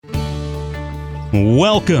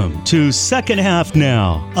Welcome to Second Half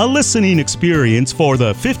Now, a listening experience for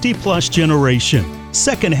the 50-plus generation.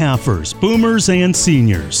 Second halfers, boomers, and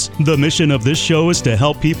seniors. The mission of this show is to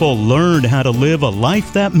help people learn how to live a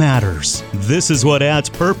life that matters. This is what adds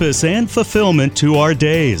purpose and fulfillment to our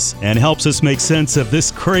days and helps us make sense of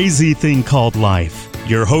this crazy thing called life.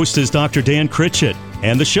 Your host is Dr. Dan Critchett,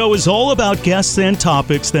 and the show is all about guests and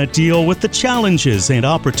topics that deal with the challenges and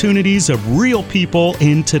opportunities of real people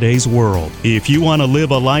in today's world. If you want to live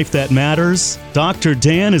a life that matters, Dr.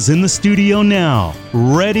 Dan is in the studio now,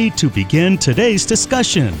 ready to begin today's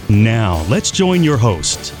discussion. Now, let's join your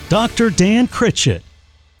host, Dr. Dan Critchett.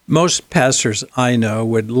 Most pastors I know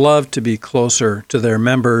would love to be closer to their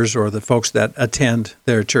members or the folks that attend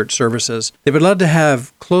their church services. They would love to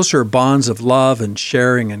have closer bonds of love and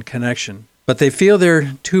sharing and connection. But they feel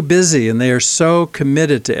they're too busy and they are so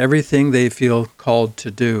committed to everything they feel called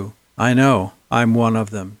to do. I know, I'm one of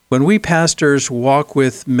them. When we pastors walk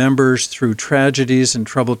with members through tragedies and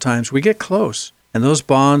troubled times, we get close, and those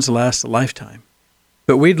bonds last a lifetime.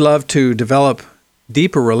 But we'd love to develop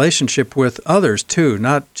deeper relationship with others too,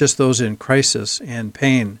 not just those in crisis and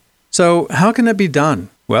pain. So how can it be done?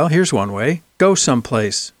 Well, here's one way. Go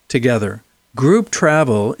someplace together. Group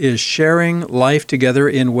travel is sharing life together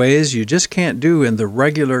in ways you just can't do in the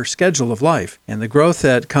regular schedule of life. And the growth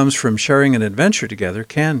that comes from sharing an adventure together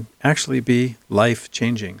can actually be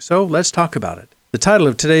life-changing. So let's talk about it. The title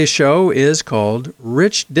of today's show is called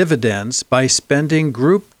Rich Dividends by Spending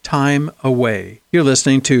Group Time Away. You're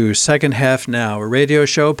listening to Second Half Now, a radio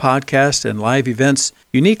show, podcast, and live events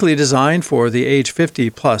uniquely designed for the age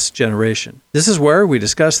 50-plus generation. This is where we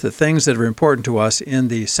discuss the things that are important to us in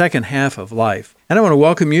the second half of life. And I want to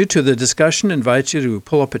welcome you to the discussion, invite you to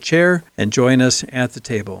pull up a chair and join us at the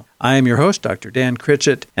table. I am your host, Dr. Dan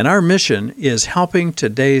Critchett, and our mission is helping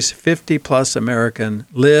today's 50-plus American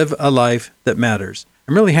live a life that matters.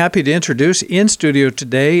 I'm really happy to introduce in studio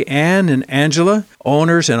today Ann and Angela,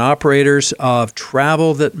 owners and operators of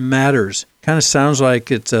Travel That Matters. Kind of sounds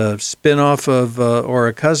like it's a spin-off of or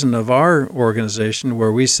a cousin of our organization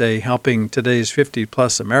where we say helping today's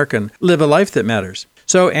 50-plus American live a life that matters.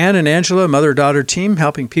 So Ann and Angela, mother-daughter team,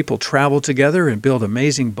 helping people travel together and build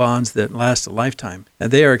amazing bonds that last a lifetime.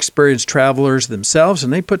 And they are experienced travelers themselves,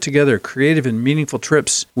 and they put together creative and meaningful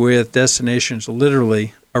trips with destinations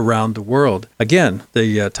literally around the world. Again,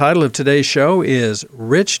 the title of today's show is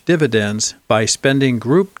Rich Dividends by Spending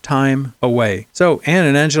Group Time Away. So, Ann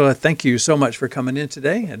and Angela, thank you so much for coming in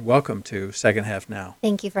today, and welcome to Second Half Now.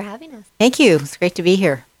 Thank you for having us. Thank you. It's great to be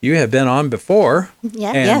here. You have been on before,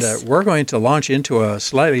 Yes. We're going to launch into a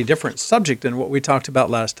slightly different subject than what we talked about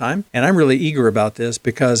last time. And I'm really eager about this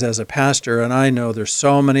because as a pastor, and I know there's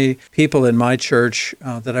so many people in my church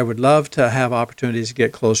that I would love to have opportunities to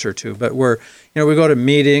get closer to. But we go to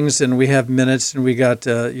meetings and we have minutes and we got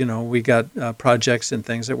projects and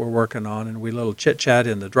things that we're working on, and we little chit chat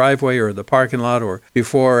in the driveway or the parking lot or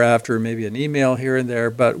before or after, maybe an email here and there.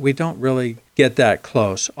 But we don't really get that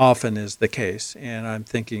close, often is the case. And I'm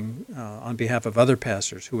thinking on behalf of other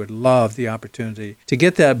pastors who would love the opportunity to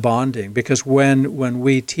get that bonding, because when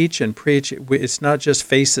we teach and preach, it's not just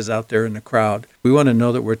faces out there in the crowd. We want to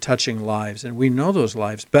know that we're touching lives, and we know those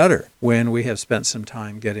lives better when we have spent some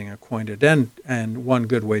time getting acquainted. And one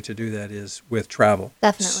good way to do that is with travel.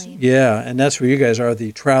 Definitely. Yeah, and that's where you guys are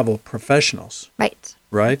the travel professionals. Right.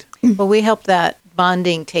 Right? Well, we help that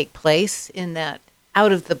bonding take place in that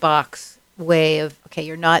out-of-the-box way of, okay,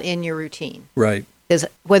 you're not in your routine. Right. Because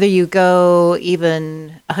whether you go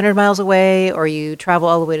even 100 miles away or you travel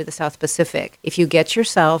all the way to the South Pacific, if you get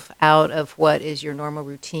yourself out of what is your normal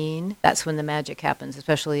routine, that's when the magic happens,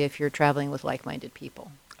 especially if you're traveling with like-minded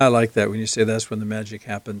people. I like that when you say that's when the magic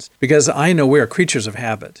happens, because I know we are creatures of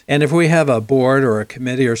habit. And if we have a board or a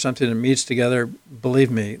committee or something that meets together, believe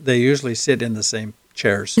me, they usually sit in the same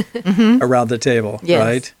chairs around the table, Yes.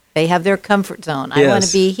 right? They have their comfort zone. I Yes. want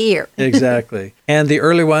to be here. Exactly. And the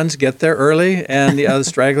early ones get there early, and the other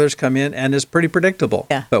stragglers come in, and it's pretty predictable.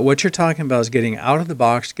 Yeah. But what you're talking about is getting out of the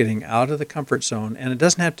box, getting out of the comfort zone, and it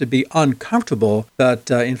doesn't have to be uncomfortable.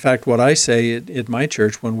 But in fact, what I say at my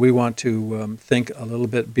church when we want to think a little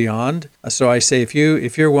bit beyond, so I say if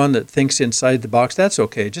you're one that thinks inside the box, that's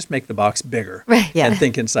okay. Just make the box bigger, Right, yeah. and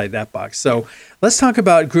think inside that box. So let's talk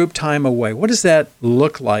about group time away. What does that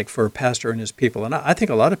look like for a pastor and his people? And I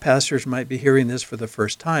think a lot of pastors might be hearing this for the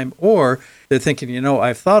first time, or they're thinking,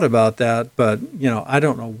 I've thought about that, but, I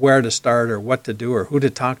don't know where to start or what to do or who to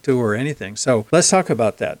talk to or anything. So let's talk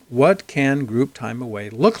about that. What can group time away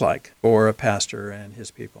look like for a pastor and his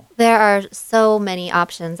people? There are so many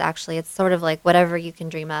options, actually. It's sort of like whatever you can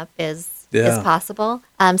dream up is Yeah. is possible.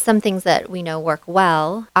 Some things that we know work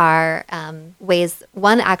well are ways,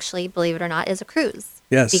 one actually, believe it or not, is a cruise.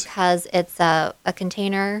 Yes. Because it's a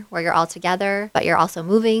container where you're all together, but you're also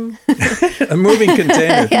moving. A moving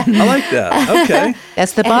container. I like that. Okay.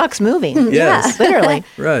 That's the box moving. Yes. Literally.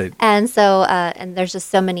 Right. And so, and there's just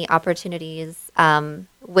so many opportunities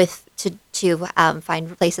to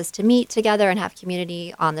find places to meet together and have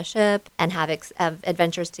community on the ship and have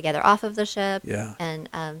adventures together off of the ship. Yeah. And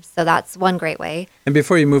so that's one great way. And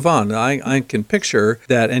before you move on, I can picture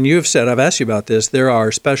that, and you've said, I've asked you about this, there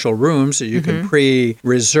are special rooms that you can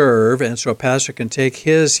pre-reserve, and so a pastor can take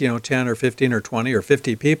his, 10 or 15 or 20 or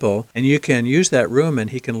 50 people, and you can use that room, and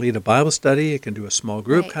he can lead a Bible study, he can do a small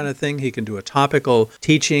group kind of thing, he can do a topical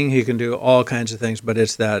teaching, he can do all kinds of things, but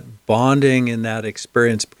it's that bonding in that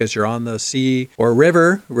experience because you're on the sea or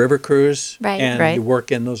river cruise, and you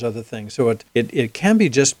work in those other things. So it can be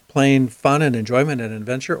just plain fun and enjoyment and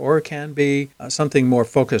adventure, or it can be something more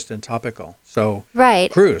focused and topical. So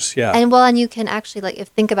cruise, yeah. And you can actually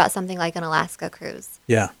think about something like an Alaska cruise.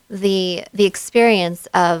 Yeah. The experience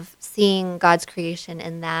of seeing God's creation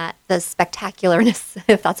in that, the spectacularness,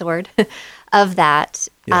 if that's a word, of that,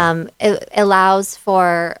 it allows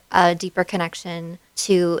for a deeper connection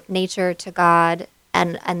to nature, to God,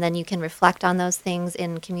 and then you can reflect on those things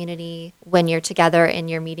in community when you're together in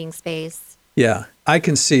your meeting space. Yeah, I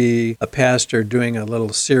can see a pastor doing a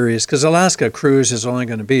little series, because Alaska cruise is only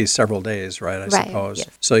going to be several days, right, I suppose. Yes.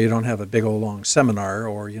 So you don't have a big old long seminar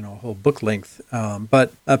or, a whole book length.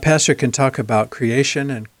 But a pastor can talk about creation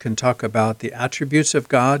and can talk about the attributes of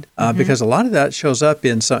God, because a lot of that shows up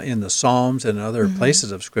in the Psalms and other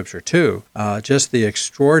places of Scripture too. Just the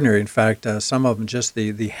extraordinary, in fact, some of them just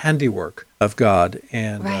the handiwork of God.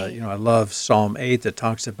 And, I love Psalm 8 that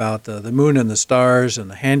talks about the moon and the stars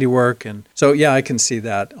and the handiwork. And so, yeah, I can see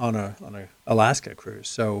that on a Alaska cruise.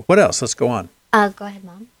 So what else? Let's go on. Go ahead,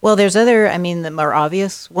 Mom. Well, there's the more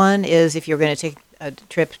obvious one is if you're going to take a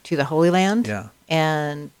trip to the Holy Land. Yeah.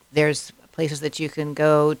 And there's places that you can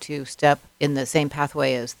go to step in the same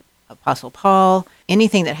pathway as Apostle Paul.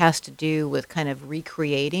 Anything that has to do with kind of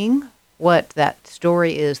recreating what that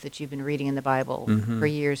story is that you've been reading in the Bible for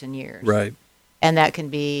years and years. Right. And that can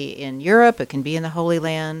be in Europe, it can be in the Holy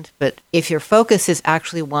Land. But if your focus is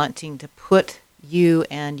actually wanting to put you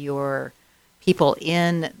and your people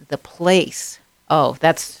in the place,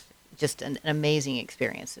 that's just an amazing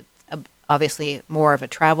experience. It's obviously more of a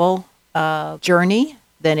travel journey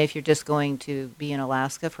than if you're just going to be in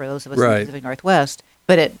Alaska for those of us in the Pacific Northwest.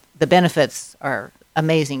 But the benefits are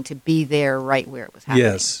amazing to be there right where it was happening.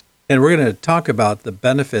 Yes. And we're going to talk about the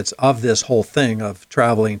benefits of this whole thing of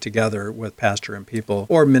traveling together with pastor and people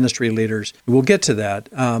or ministry leaders. We'll get to that.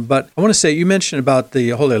 But I want to say, you mentioned about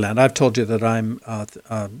the Holy Land. I've told you that I'm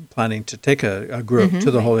planning to take a group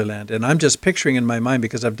to the Holy Land. And I'm just picturing in my mind,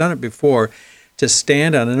 because I've done it before, to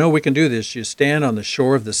stand on, I know we can do this, you stand on the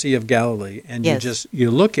shore of the Sea of Galilee and you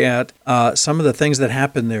look at some of the things that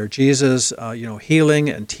happen there. Jesus, healing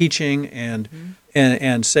and teaching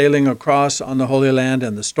and sailing across on the Holy Land,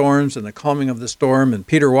 and the storms and the calming of the storm, and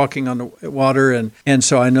Peter walking on the water. And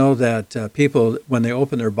so I know that people, when they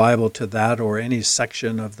open their Bible to that or any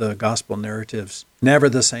section of the gospel narratives, never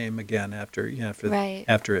the same again after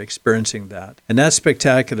experiencing that. And that's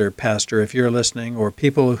spectacular, Pastor. If you're listening, or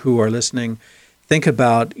people who are listening, think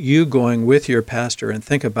about you going with your pastor and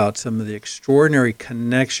think about some of the extraordinary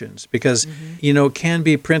connections, because, it can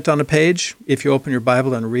be print on a page. If you open your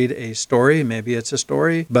Bible and read a story, maybe it's a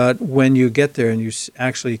story, but when you get there and you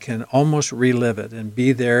actually can almost relive it and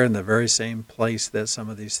be there in the very same place that some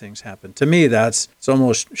of these things happen. To me, it's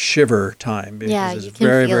almost shiver time, because it's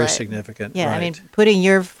very, very significant. Yeah, right. I mean, putting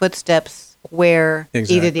your footsteps where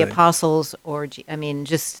either the apostles or,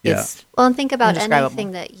 it's... Well, and think about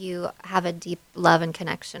anything that you have a deep love and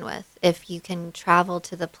connection with. If you can travel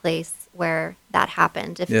to the place where that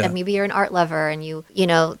happened, and maybe you're an art lover and you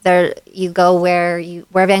go where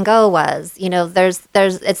Van Gogh was.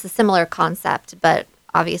 It's a similar concept, but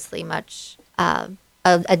obviously much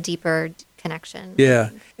a deeper connection. Yeah.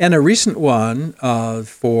 And a recent one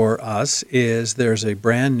for us is there's a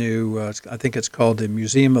brand new, I think it's called the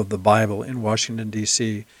Museum of the Bible in Washington,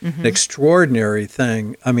 D.C. An extraordinary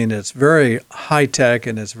thing. I mean, it's very high-tech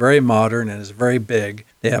and it's very modern and it's very big.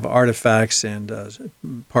 They have artifacts and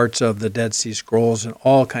parts of the Dead Sea Scrolls and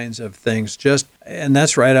all kinds of things. Just And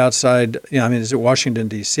that's right outside, it's at Washington,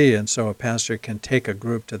 D.C., and so a pastor can take a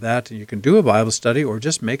group to that, and you can do a Bible study or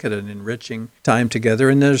just make it an enriching time together.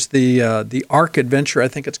 And there's the Ark Adventure, I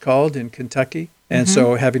think it's called, in Kentucky. And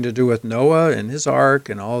so having to do with Noah and his ark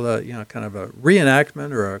and all the, kind of a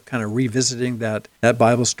reenactment or a kind of revisiting that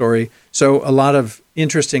Bible story. So a lot of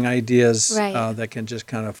interesting ideas that can just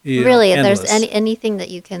kind of really, if endless. there's anything that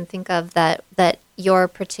you can think of that your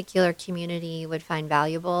particular community would find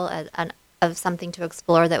valuable of something to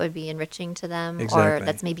explore that would be enriching to them, or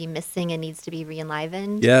that's maybe missing and needs to be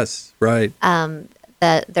re-enlivened. Yes, right.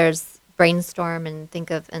 That there's brainstorm and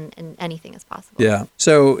think of and anything is possible. Yeah.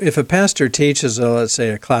 So if a pastor teaches, let's say,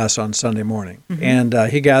 a class on Sunday morning, and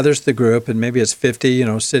he gathers the group, and maybe it's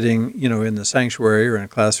 50, sitting, in the sanctuary or in a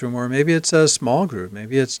classroom, or maybe it's a small group,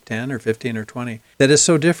 maybe it's 10 or 15 or 20, that is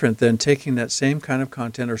so different than taking that same kind of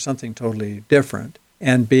content or something totally different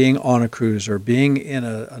and being on a cruise or being in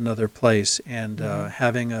another place and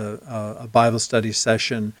having a Bible study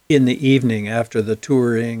session in the evening after the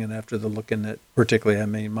touring and after the looking at,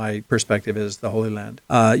 particularly, my perspective is the Holy Land.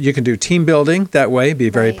 You can do team building that way, be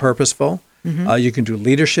very purposeful. You can do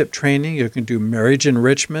leadership training. You can do marriage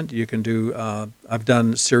enrichment. You can do, I've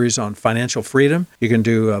done series on financial freedom. You can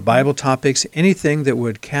do Bible topics, anything that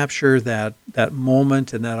would capture that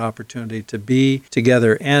moment and that opportunity to be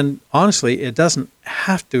together. And honestly, it doesn't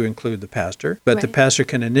have to include the pastor, but the pastor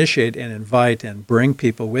can initiate and invite and bring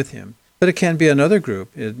people with him. But it can be another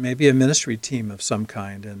group. It may be a ministry team of some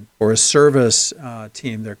kind, or a service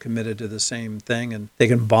team. They're committed to the same thing, and they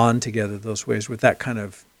can bond together those ways with that kind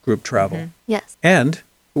of group travel. Yes. And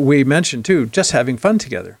we mentioned, too, just having fun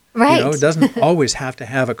together. Right. It doesn't always have to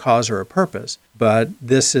have a cause or a purpose, but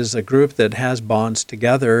this is a group that has bonds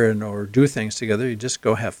together or do things together. You just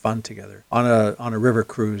go have fun together on a river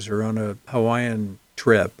cruise or on a Hawaiian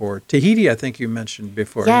trip or Tahiti, I think you mentioned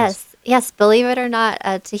before. Yes, believe it or not,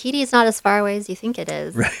 Tahiti is not as far away as you think it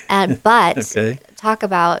is. Right. But talk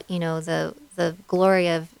about, the glory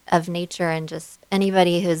of nature, and just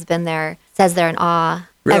anybody who's been there says they're in awe.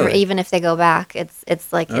 Really? Even if they go back,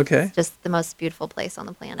 it's like it's just the most beautiful place on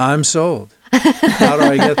the planet. I'm sold. How do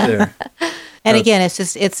I get there? And again,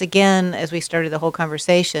 it's again, as we started the whole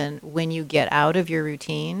conversation, when you get out of your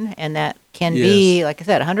routine, and that can be, like I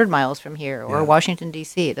said, 100 miles from here or Washington,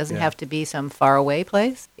 D.C. It doesn't have to be some faraway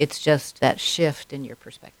place. It's just that shift in your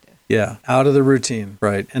perspective. Yeah, out of the routine,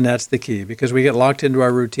 right. And that's the key, because we get locked into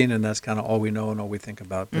our routine, and that's kind of all we know and all we think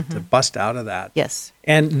about. But to bust out of that. Yes.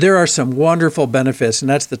 And there are some wonderful benefits, and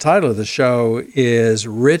that's the title of the show, is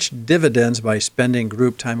Rich Dividends by Spending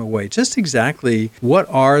Group Time Away. Just exactly what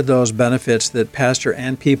are those benefits that pastor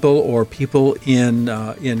and people, or people in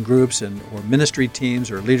groups or ministry teams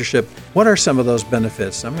or leadership, what are some of those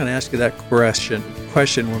benefits? I'm going to ask you that question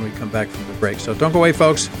when we come back from the break. So don't go away,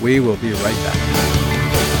 folks. We will be right back.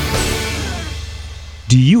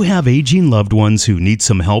 Do you have aging loved ones who need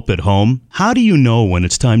some help at home? How do you know when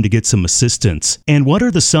it's time to get some assistance? And what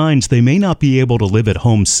are the signs they may not be able to live at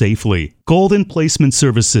home safely? Golden Placement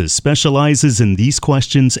Services specializes in these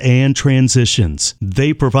questions and transitions.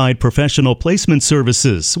 They provide professional placement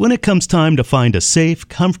services when it comes time to find a safe,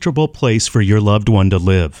 comfortable place for your loved one to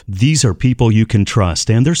live. These are people you can trust,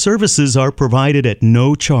 and their services are provided at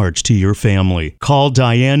no charge to your family. Call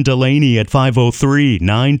Diane Delaney at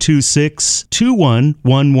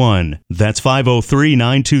 503-926-2111. That's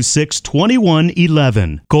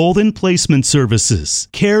 503-926-2111. Golden Placement Services.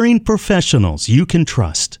 Caring professionals you can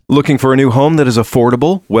trust. Looking for a new home that is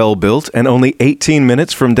affordable, well-built, and only 18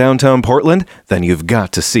 minutes from downtown Portland? Then you've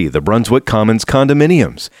got to see the Brunswick Commons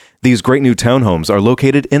condominiums. These great new townhomes are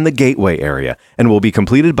located in the Gateway area and will be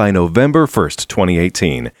completed by November 1st,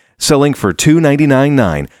 2018. Selling for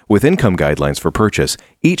 $299.9 with income guidelines for purchase,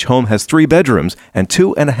 each home has 3 bedrooms and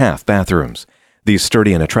 2.5 bathrooms. These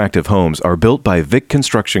sturdy and attractive homes are built by Vic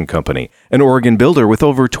Construction Company, an Oregon builder with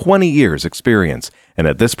over 20 years' experience. And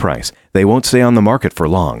at this price, they won't stay on the market for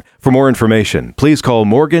long. For more information, please call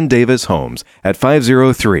Morgan Davis Homes at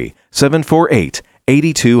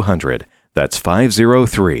 503-748-8200. That's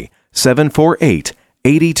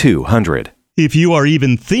 503-748-8200. If you are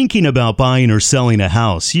even thinking about buying or selling a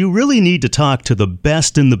house, you really need to talk to the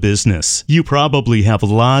best in the business. You probably have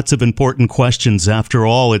lots of important questions. After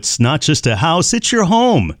all, it's not just a house, it's your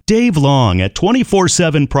home. Dave Long at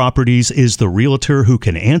 24/7 Properties is the realtor who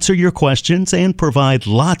can answer your questions and provide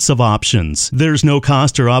lots of options. There's no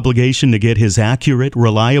cost or obligation to get his accurate,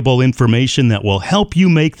 reliable information that will help you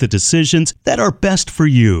make the decisions that are best for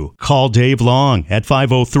you. Call Dave Long at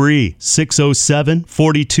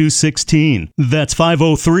 503-607-4216. That's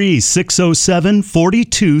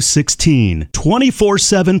 503-607-4216.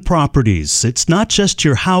 24/7 Properties. It's not just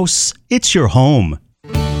your house, it's your home.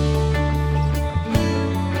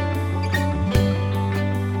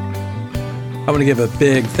 I want to give a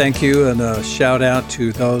big thank you and a shout out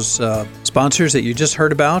to those sponsors that you just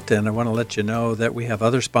heard about. And I want to let you know that we have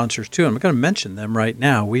other sponsors too. I'm going to mention them right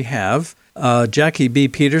now. We have Jackie B.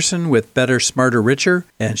 Peterson with Better, Smarter, Richer.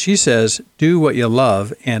 And she says, do what you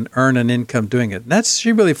love and earn an income doing it. And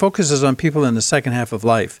she really focuses on people in the second half of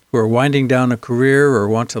life who are winding down a career or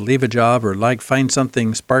want to leave a job or find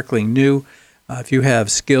something sparkling new. If you have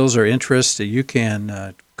skills or interests, you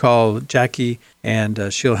can call Jackie,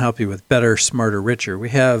 and she'll help you with Better, Smarter, Richer. We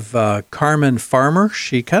have Carmen Farmer.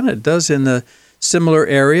 She kind of does in the similar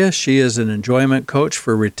area. She is an enjoyment coach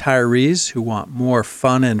for retirees who want more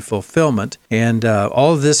fun and fulfillment. And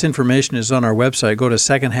all of this information is on our website. Go to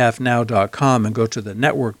secondhalfnow.com and go to the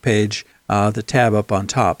network page, the tab up on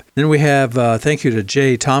top. Then we have thank you to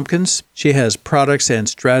Jay Tompkins. She has products and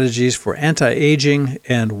strategies for anti-aging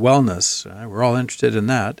and wellness. We're all interested in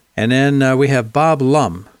that. And then we have Bob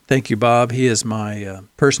Lum. Thank you, Bob. He is my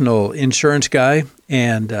personal insurance guy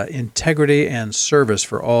and integrity and service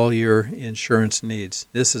for all your insurance needs.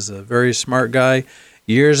 This is a very smart guy,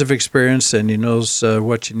 years of experience, and he knows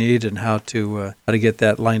what you need and how to get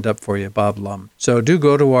that lined up for you, Bob Lum. So do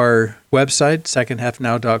go to our website,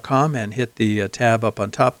 secondhalfnow.com, and hit the tab up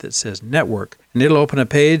on top that says Network. And it'll open a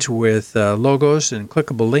page with logos and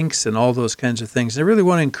clickable links and all those kinds of things. And I really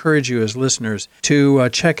want to encourage you as listeners to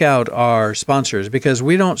check out our sponsors, because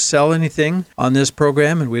we don't sell anything on this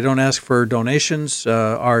program and we don't ask for donations.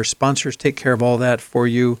 Our sponsors take care of all that for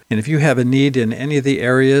you. And if you have a need in any of the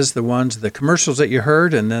areas, the commercials that you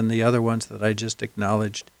heard, and then the other ones that I just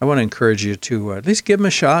acknowledged, I want to encourage you to at least give them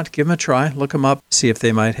a shot, give them a try, look them up, see if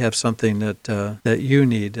they might have something that you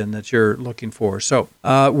need and that you're looking for. So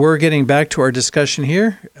we're getting back to our discussion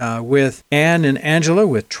here with Ann and Angela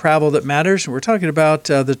with Travel That Matters. We're talking about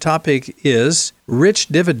the topic is rich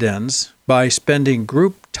dividends by spending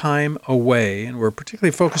group time away. And we're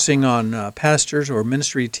particularly focusing on pastors or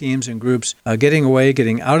ministry teams and groups getting away,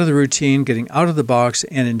 getting out of the routine, getting out of the box,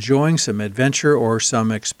 and enjoying some adventure or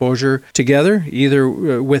some exposure together, either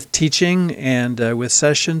with teaching and with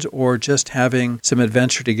sessions or just having some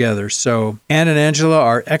adventure together. So Ann and Angela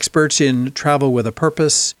are experts in travel with a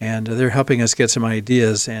purpose, and they're helping us get some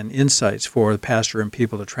ideas and insights for the pastor and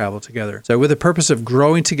people to travel together. So with the purpose of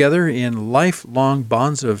growing together in lifelong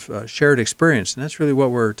bonds of shared experience. And that's really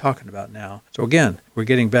what we're talking about now. So again, we're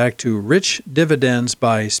getting back to rich dividends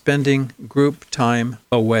by spending group time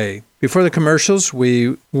away. Before the commercials,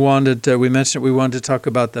 we mentioned we wanted to talk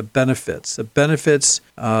about the benefits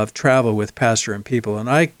of travel with pastor and people. And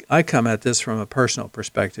I come at this from a personal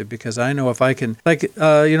perspective, because I know if I can,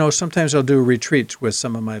 sometimes I'll do retreats with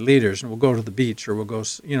some of my leaders, and we'll go to the beach, or we'll go,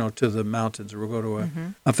 to the mountains, or we'll go to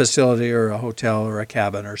a facility or a hotel or a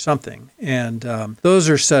cabin or something. And those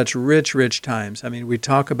are such rich times. I mean, we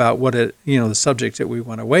talk about the subject that we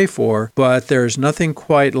went away for, but there's nothing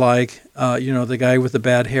quite like the guy with the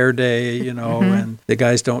bad hair day, and the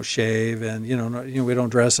guys don't shave, and we don't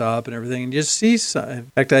dress up and everything. And you just see. In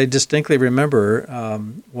fact, I distinctly remember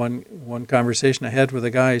one conversation I had with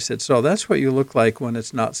a guy. He said, "So that's what you look like when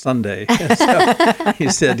it's not Sunday." So he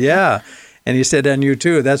said, "Yeah." And he said, and you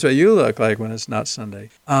too, that's what you look like when it's not Sunday.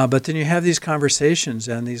 But then you have these conversations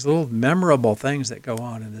and these little memorable things that go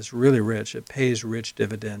on, and it's really rich. It pays rich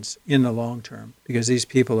dividends in the long term, because these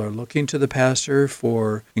people are looking to the pastor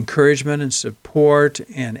for encouragement and support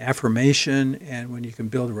and affirmation. And when you can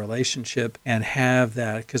build a relationship and have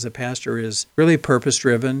that, because the pastor is really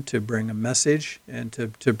purpose-driven to bring a message and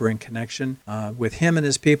to bring connection with him and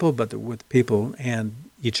his people, but with people and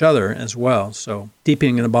each other as well. So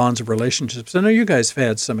deepening the bonds of relationships. I know you guys have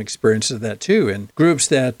had some experiences of that too, in groups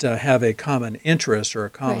that have a common interest or a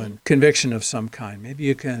common conviction of some kind. Maybe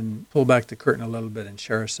you can pull back the curtain a little bit and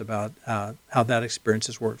share us about how that experience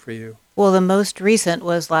has worked for you. Well, the most recent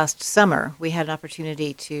was last summer. We had an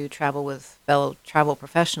opportunity to travel with fellow travel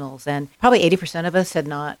professionals, and probably 80% of us had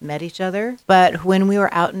not met each other. But when we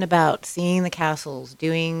were out and about, seeing the castles,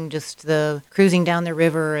 doing just the cruising down the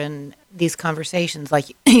river and these conversations,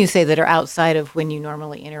 like you say, that are outside of when you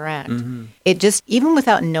normally interact, it just, even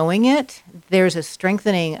without knowing it, there's a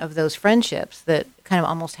strengthening of those friendships that kind of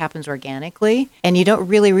almost happens organically. And you don't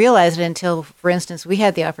really realize it until, for instance, we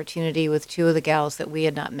had the opportunity with two of the gals that we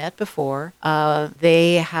had not met before.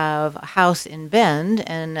 They have a house in Bend,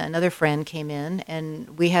 and another friend came in,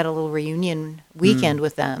 and we had a little reunion weekend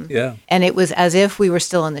with them. Yeah. And it was as if we were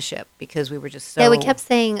still on the ship because we were just so... Yeah, we kept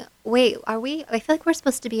saying, wait, are we? I feel like we're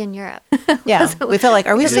supposed to be in Europe. Yeah, we felt like,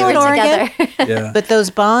 are we still in Oregon? Yeah. But those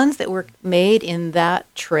bonds that were made in that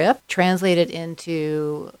trip translated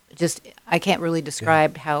into just, I can't really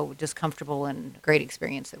describe how just comfortable and great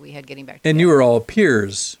experience that we had getting back together. And you were all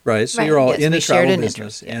peers, right? So Right. you're all Yes, in we the shared travel an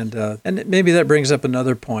business. interest, yes. And maybe that brings up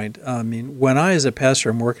another point. I mean, when I, as a pastor,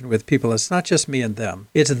 am working with people, it's not just me and them.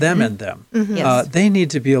 It's them and them. Yes. They need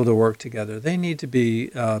to be able to work together. They need to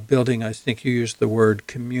be building, I think you used the word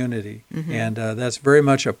community. And that's very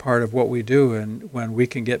much a part of what we do. And when we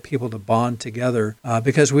can get people to bond together,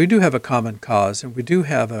 because we do have a common cause and we do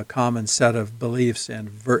have a common set of beliefs and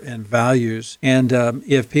values. And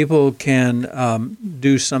if people can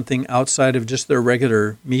do something outside of just their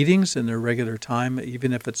regular meetings and their regular time,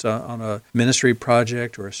 even if it's on a ministry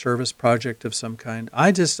project or a service project of some kind,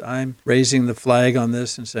 I'm raising the flag on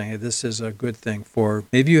this and saying, hey, this is a good thing for,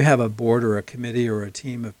 maybe you have a board or a committee or a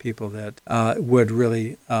team of people that would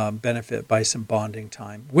really benefit by some bonding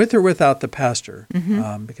time, with or without the pastor,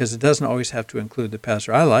 because it doesn't always have to include the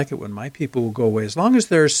pastor. I like it when my people will go away, as long as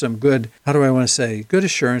there's some good, how do I want to say, good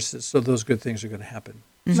assurance that so those good things are going to happen.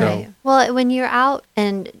 Right. Well, when you're out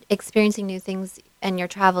and experiencing new things and you're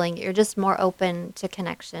traveling, you're just more open to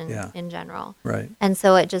connection in general. Right. And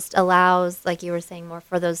so it just allows, like you were saying, more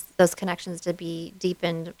for those connections to be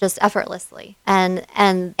deepened just effortlessly. And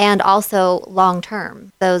also long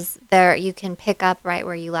term. Those there you can pick up right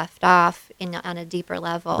where you left off on a deeper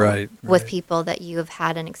level with people that you have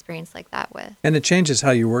had an experience like that with. And it changes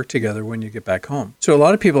how you work together when you get back home. So a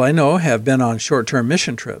lot of people I know have been on short-term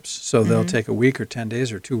mission trips. So they'll take a week or 10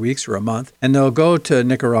 days or 2 weeks or a month, and they'll go to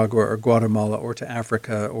Nicaragua or Guatemala or to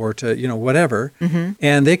Africa or to, whatever.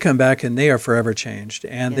 And they come back and they are forever changed.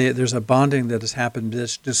 And there's a bonding that has happened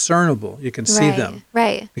that's discernible. You can see them.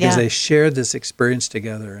 Right. Because they shared this experience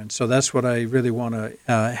together. And so that's what I really want to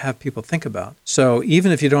have people think about. So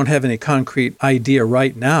even if you don't have any concrete idea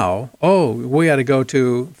right now, we got to go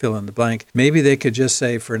to fill in the blank, maybe they could just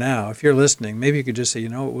say for now, if you're listening, maybe you could just say,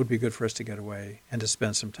 it would be good for us to get away and to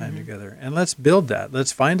spend some time together. And let's build that.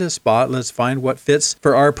 Let's find a spot. Let's find what fits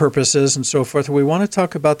for our purposes and so forth. We want to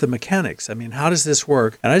talk about the mechanics. I mean, how does this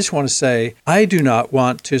work? And I just want to say, I do not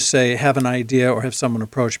want to have an idea or have someone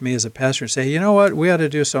approach me as a pastor and say, you know what, we ought to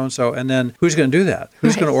do so-and-so. And then who's going to do that?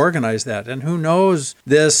 Who's going to organize that? And who knows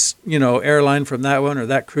this, airline from that one or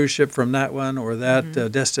that cruise ship from that one or that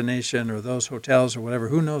destination or those hotels or whatever?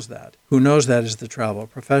 Who knows that? Who knows that is the travel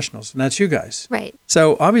professionals. And that's you guys. Right.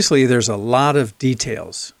 So obviously there's a lot of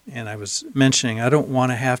details. And I was mentioning, I don't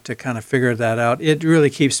want to have to kind of figure that out. It really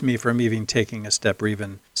keeps me from even taking a step or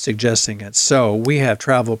even suggesting it. So we have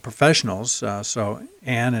travel professionals. So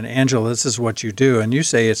Anne and Angela, this is what you do. And you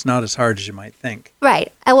say it's not as hard as you might think.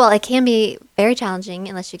 Right. Well, it can be very challenging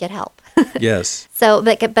unless you get help. Yes. So,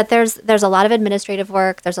 but there's a lot of administrative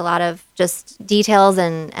work. There's a lot of just details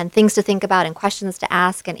and things to think about and questions to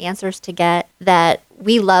ask and answers to get that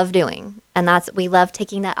we love doing. And we love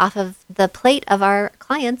taking that off of the plate of our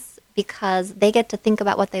clients because they get to think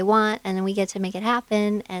about what they want and then we get to make it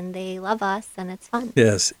happen and they love us and it's fun.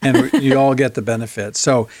 Yes, and you all get the benefit.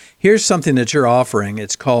 So here's something that you're offering.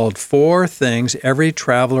 It's called 4 Things Every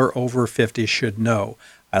Traveler Over 50 Should Know.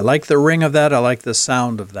 I like the ring of that. I like the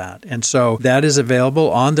sound of that. And so that is available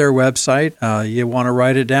on their website. You want to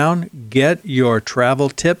write it down,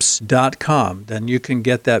 getyourtraveltips.com. Then you can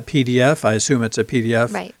get that PDF. I assume it's a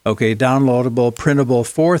PDF. Right. Okay, downloadable, printable,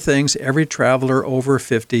 4 things every traveler over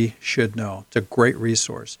 50 should know. It's a great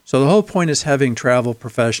resource. So the whole point is having travel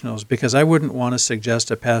professionals because I wouldn't want to suggest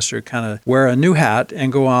a pastor kind of wear a new hat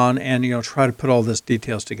and go on and try to put all this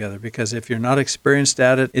details together because if you're not experienced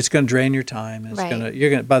at it, it's going to drain your time. It's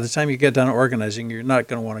by the time you get done organizing, you're not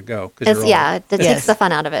going to want to go. It takes the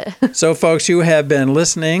fun out of it. So, folks, you have been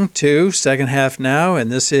listening to Second Half Now,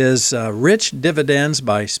 and this is Rich Dividends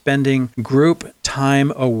by Spending Group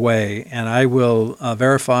Time Away. And I will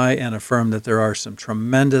verify and affirm that there are some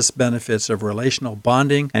tremendous benefits of relational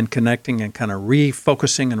bonding and connecting and kind of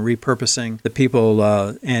refocusing and repurposing the people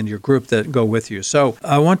and your group that go with you. So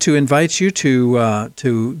I want to invite you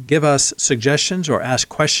to give us suggestions or ask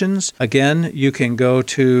questions. Again, you can go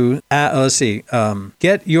to,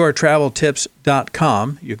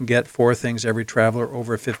 getyourtraveltips.com. You can get 4 things every traveler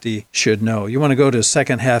over 50 should know. You want to go to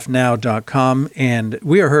secondhalfnow.com, and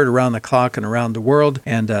we are heard around the clock and around the world.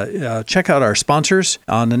 And check out our sponsors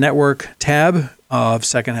on the network tab of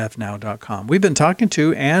secondhalfnow.com. We've been talking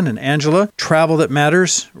to Ann and Angela, Travel That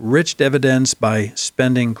Matters, Rich Dividends by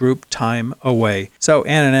Spending Group Time Away. So,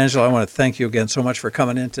 Ann and Angela, I want to thank you again so much for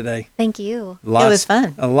coming in today. Thank you. It was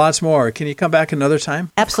fun. Lots more. Can you come back another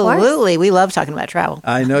time? Absolutely. We love talking about travel.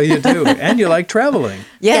 I know you do. And you like traveling.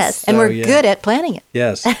 Yes. And So, we're yeah. good at planning it.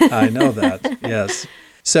 Yes, I know that. Yes.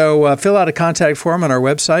 So fill out a contact form on our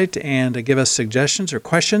website and give us suggestions or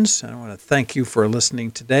questions. I want to thank you for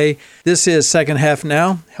listening today. This is Second Half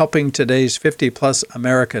Now, helping today's 50-plus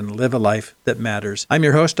American live a life that matters. I'm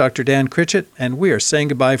your host, Dr. Dan Critchett, and we are saying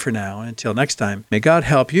goodbye for now. Until next time, may God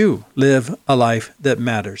help you live a life that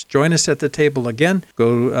matters. Join us at the table again.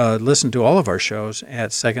 Go listen to all of our shows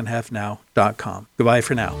at secondhalfnow.com. Goodbye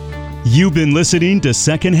for now. You've been listening to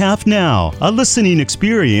Second Half Now, a listening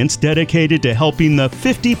experience dedicated to helping the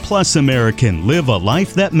 50-plus American live a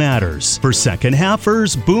life that matters. For second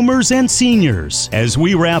halfers, boomers, and seniors. As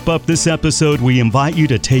we wrap up this episode, we invite you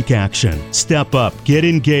to take action. Step up, get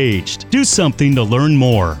engaged, do something to learn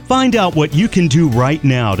more. Find out what you can do right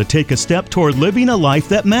now to take a step toward living a life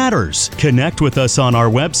that matters. Connect with us on our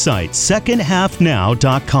website,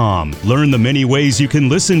 secondhalfnow.com. Learn the many ways you can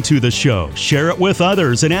listen to the show, share it with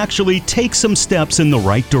others, and actually take some steps in the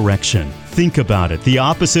right direction. Think about it. The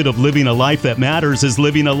opposite of living a life that matters is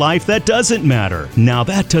living a life that doesn't matter. Now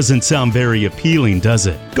that doesn't sound very appealing, does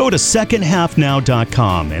it? Go to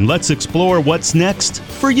secondhalfnow.com and let's explore what's next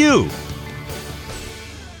for you.